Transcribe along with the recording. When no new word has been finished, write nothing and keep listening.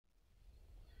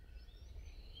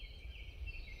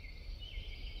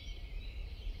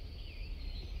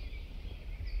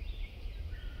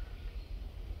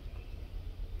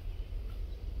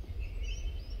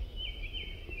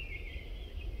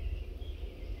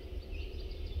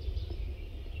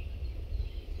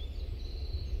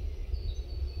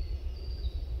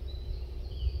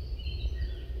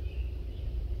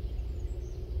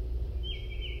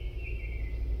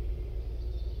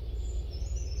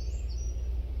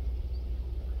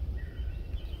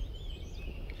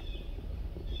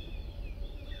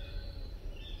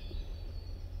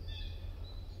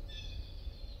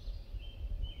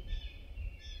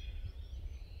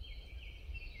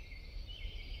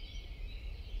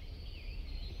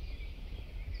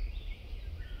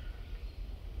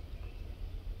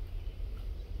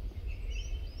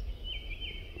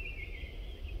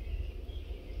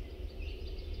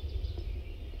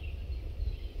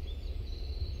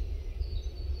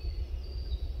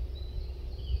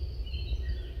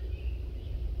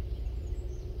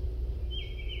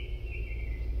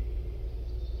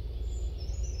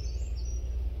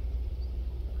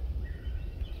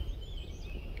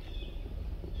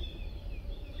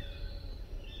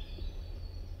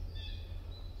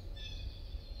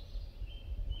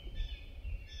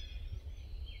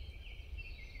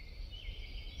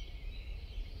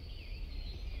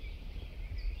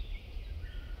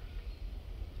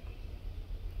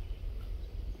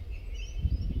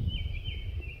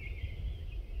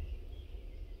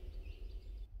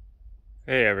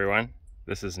Hey everyone,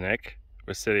 this is Nick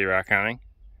with City Rockhounding,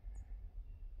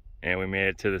 and we made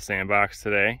it to the Sandbox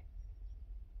today.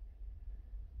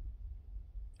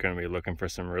 Going to be looking for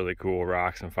some really cool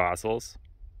rocks and fossils.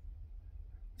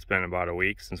 It's been about a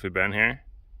week since we've been here.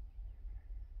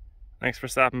 Thanks for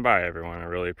stopping by everyone, I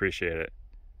really appreciate it.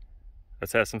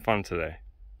 Let's have some fun today.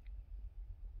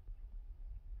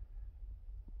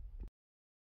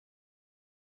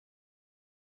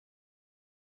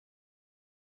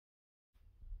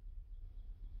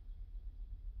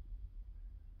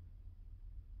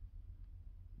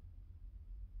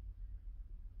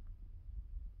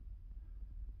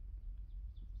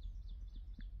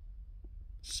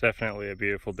 It's definitely a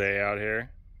beautiful day out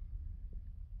here.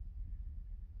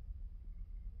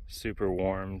 Super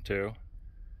warm too.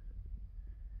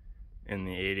 In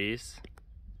the 80s.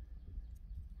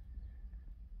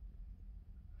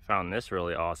 Found this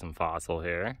really awesome fossil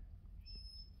here.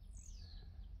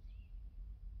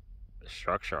 The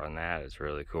structure on that is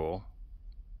really cool.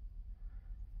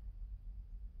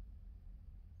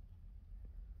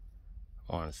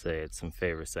 I want to say it's some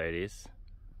favosites.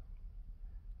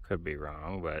 Could be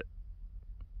wrong, but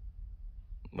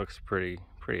looks pretty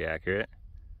accurate.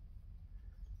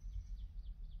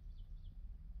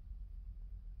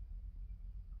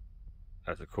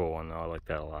 That's a cool one though, I like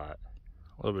that a lot.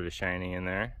 A little bit of shiny in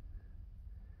there.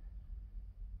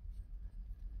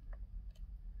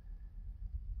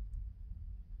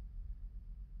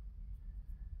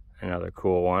 Another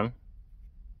cool one.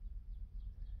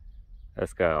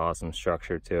 That's got awesome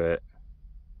structure to it.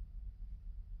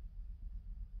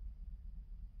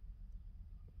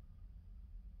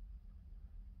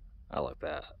 I like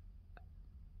that.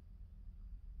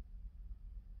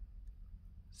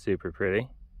 Super pretty.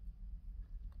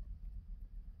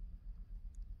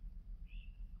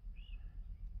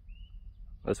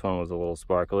 This one was a little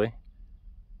sparkly.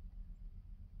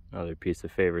 Another piece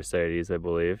of favosites, I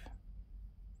believe.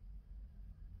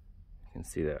 You can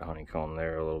see that honeycomb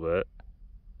there a little bit.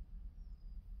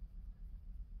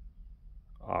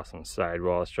 Awesome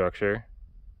sidewall structure.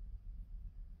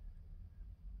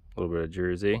 A little bit of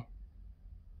druzy.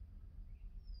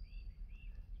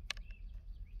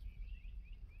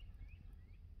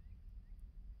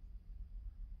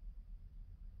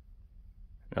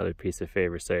 Another piece of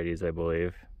favosites, I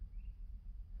believe.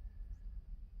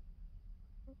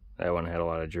 That one had a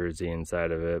lot of druzy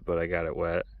inside of it, but I got it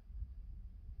wet,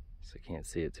 so I can't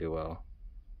see it too well.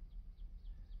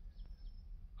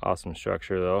 Awesome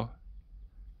structure though.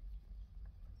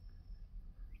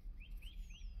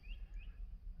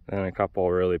 Then a couple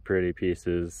really pretty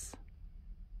pieces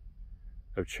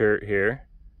of chert here.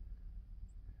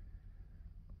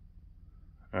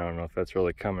 I don't know if that's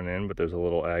really coming in, but there's a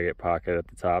little agate pocket at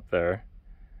the top there.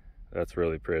 That's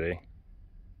really pretty.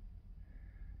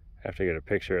 I have to get a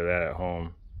picture of that at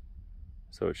home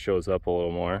so it shows up a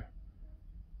little more.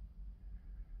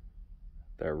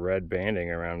 That red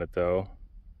banding around it though,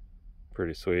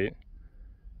 pretty sweet.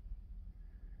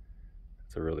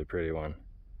 It's a really pretty one.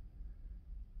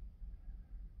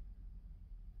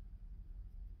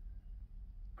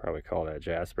 Probably call that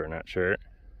jasper, not chert.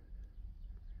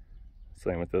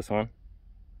 Same with this one.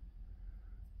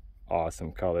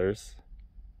 Awesome colors.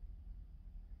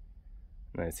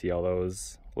 Nice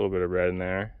yellows, a little bit of red in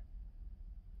there.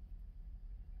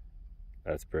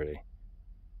 That's pretty.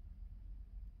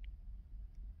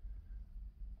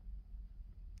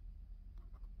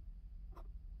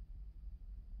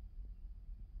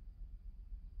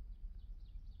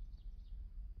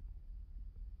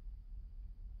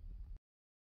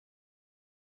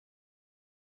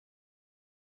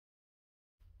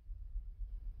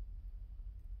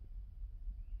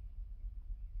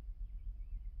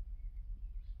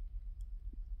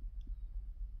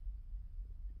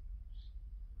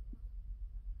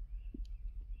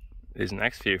 These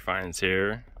next few finds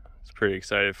here, I was pretty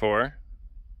excited for.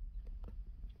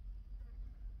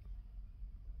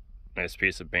 Nice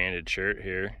piece of banded chert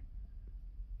here.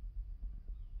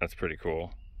 That's pretty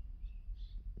cool.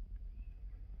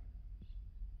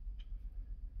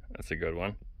 That's a good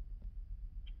one.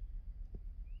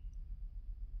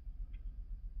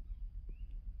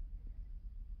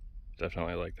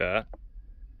 Definitely like that.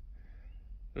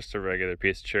 Just a regular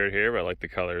piece of chert here, but I like the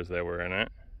colors that were in it.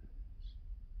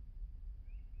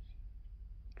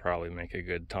 Probably make a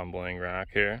good tumbling rock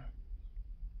here.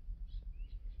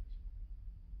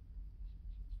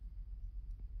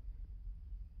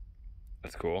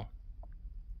 That's cool.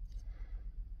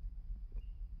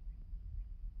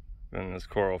 Then this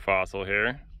coral fossil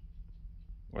here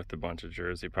with a bunch of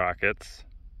druzy pockets.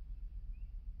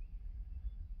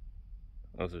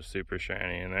 Those are super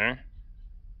shiny in there.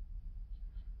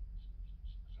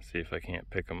 See if I can't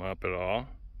pick them up at all.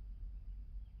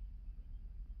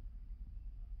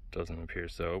 Doesn't appear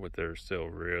so, but they're still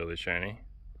really shiny.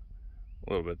 A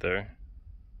little bit there.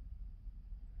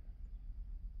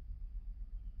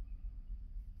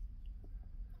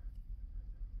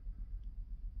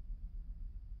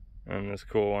 And this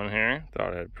cool one here,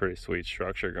 thought it had pretty sweet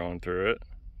structure going through it.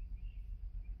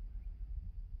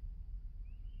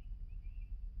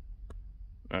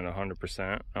 Not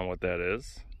 100% on what that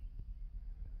is.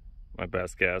 My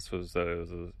best guess was that it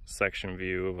was a section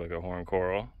view of like a horn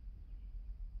coral.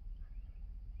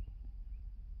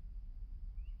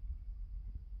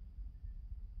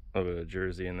 A little bit of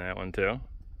druzy in that one too.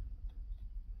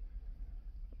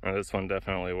 Now this one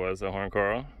definitely was a horn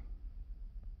coral.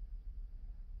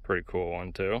 Pretty cool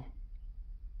one too.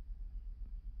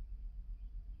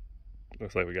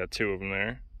 Looks like we got two of them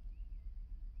there.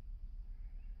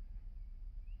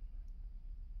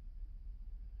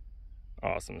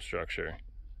 Awesome structure.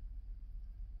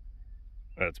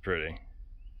 That's pretty.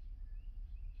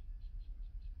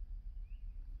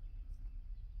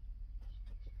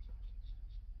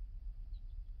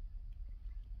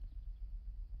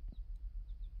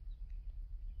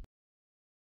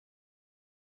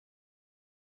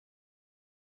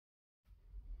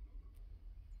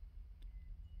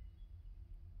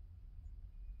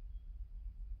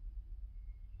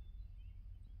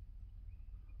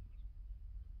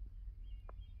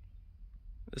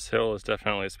 This hill is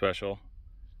definitely special.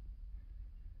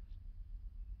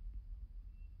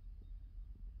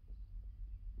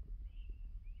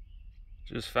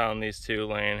 Just found these two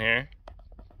laying here.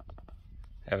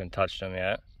 Haven't touched them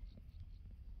yet.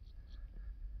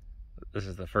 This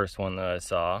is the first one that I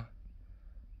saw.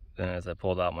 Then as I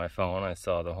pulled out my phone, I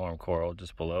saw the horn coral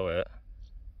just below it.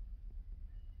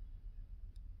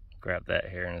 Grab that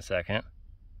here in a second.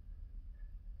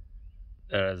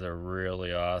 That is a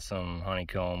really awesome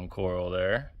honeycomb coral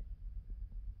there.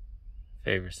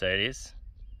 Favosites.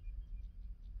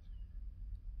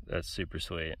 That's super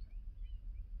sweet.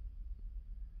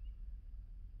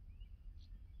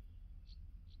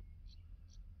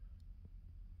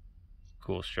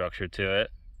 Cool structure to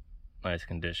it. Nice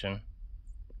condition.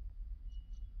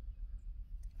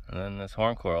 And then this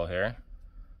horn coral here.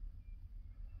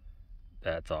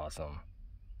 That's awesome.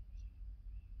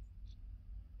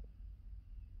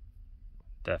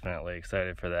 Definitely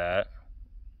excited for that.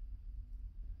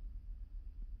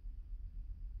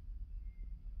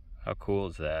 How cool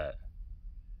is that?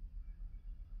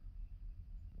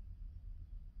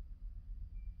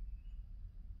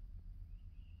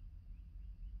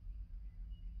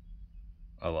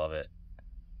 I love it.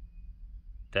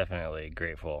 Definitely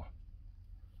grateful.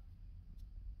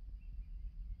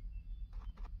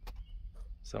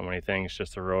 So many things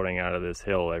just eroding out of this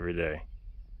hill every day.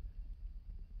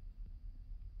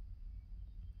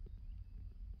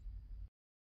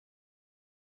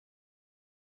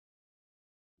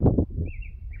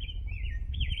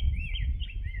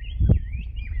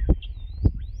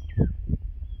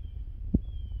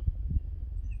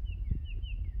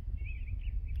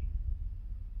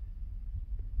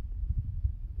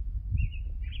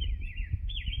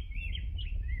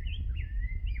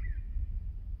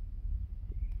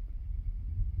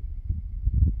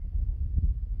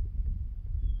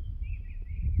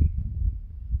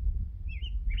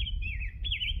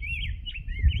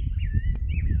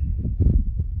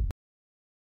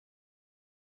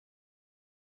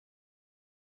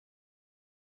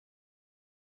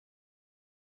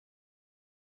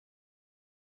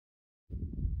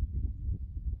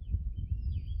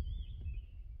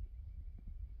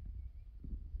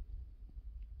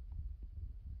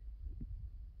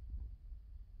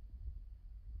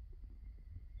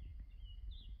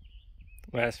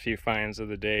 Last few finds of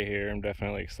the day here, I'm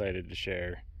definitely excited to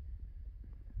share.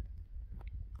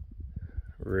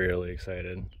 Really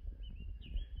excited.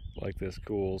 Like this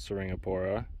cool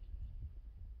syringopora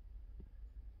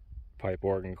pipe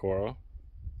organ coral.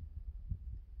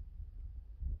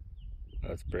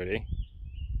 That's pretty.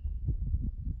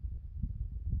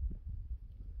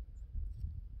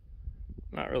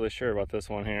 Not really sure about this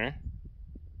one here.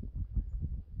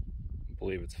 I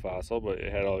believe it's fossil, but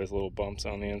it had all these little bumps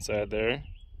on the inside there.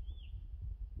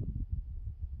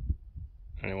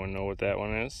 Anyone know what that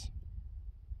one is?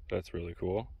 That's really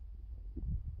cool.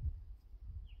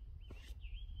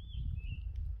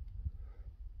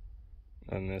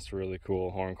 And this really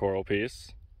cool horn coral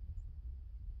piece.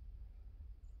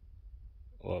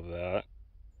 Love that.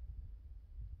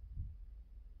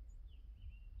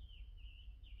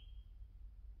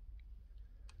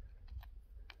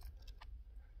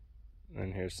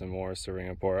 And here's some more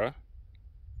syringopora.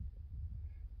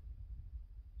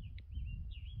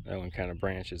 That one kind of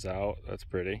branches out. That's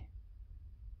pretty.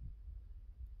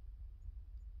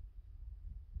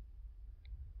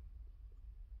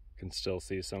 Can still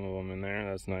see some of them in there.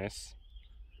 That's nice.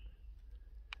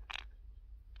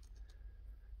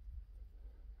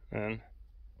 And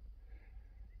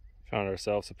found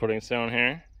ourselves a puddingstone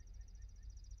here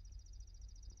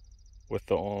with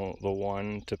the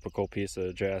one typical piece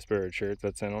of jasper or chert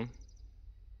that's in them.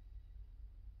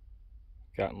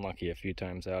 Gotten lucky a few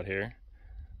times out here,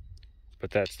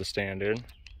 but that's the standard.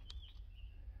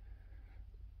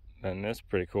 Then this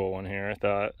pretty cool one here, I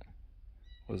thought,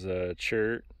 was a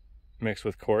chert mixed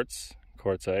with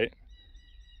quartzite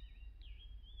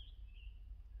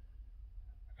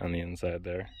on the inside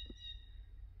there.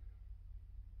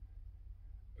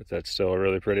 But that's still a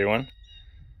really pretty one.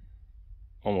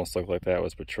 Almost looked like that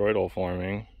was botryoidal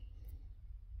forming.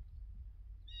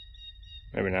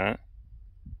 Maybe not.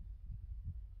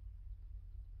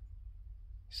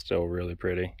 Still really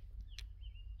pretty.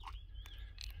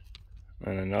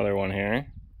 And another one here.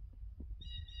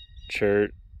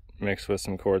 Chert mixed with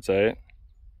some quartzite.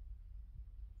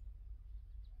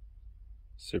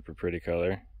 Super pretty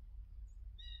color.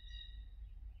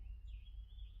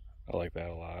 I like that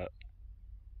a lot.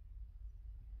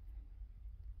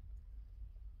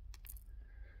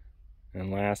 And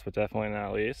last but definitely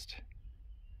not least,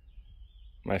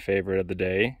 my favorite of the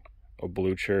day, a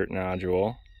blue chert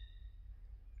nodule.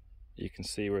 You can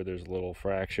see where there's little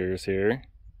fractures here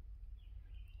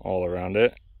all around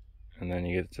it, and then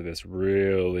you get to this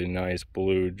really nice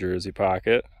blue druzy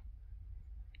pocket.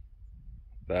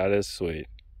 That is sweet.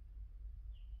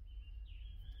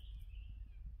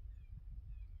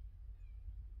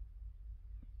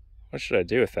 What should I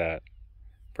do with that?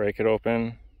 Break it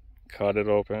open? Cut it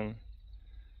open?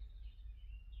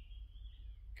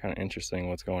 Kind of interesting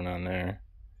what's going on there.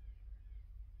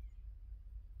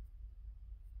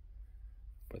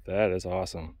 But that is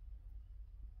awesome.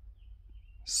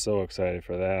 So excited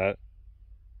for that.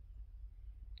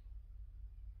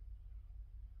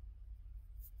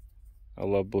 I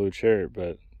love blue chert,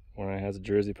 but when it has a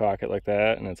druzy pocket like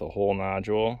that and it's a whole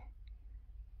nodule,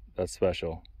 that's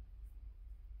special.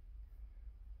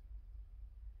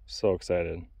 So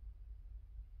excited.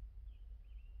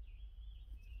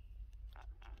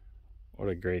 What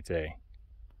a great day.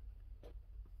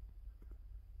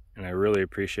 And I really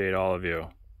appreciate all of you.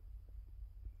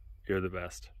 You're the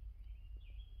best.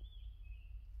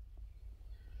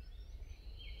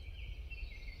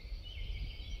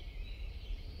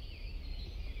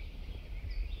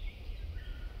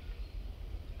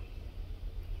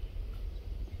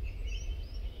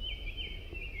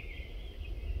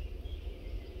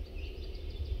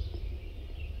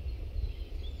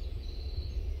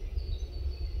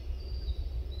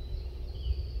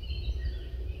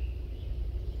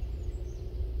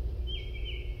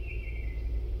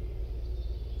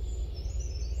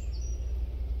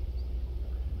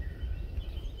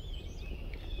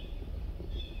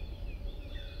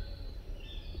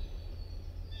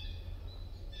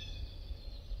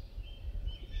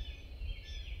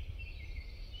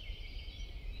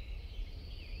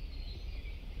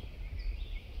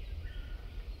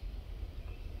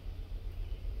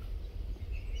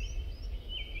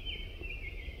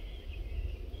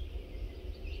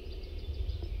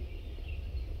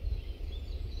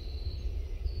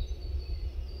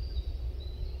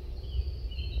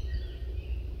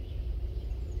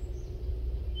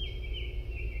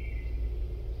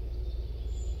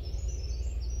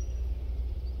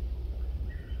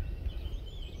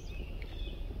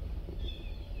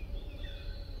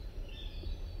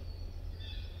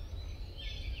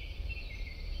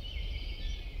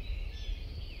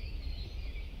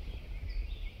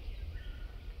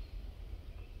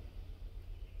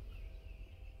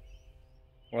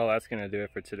 Well, that's going to do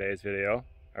it for today's video.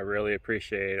 I really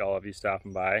appreciate all of you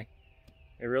stopping by.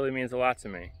 It really means a lot to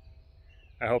me.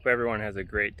 I hope everyone has a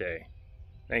great day.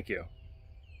 Thank you.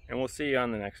 And we'll see you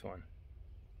on the next one.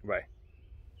 Bye.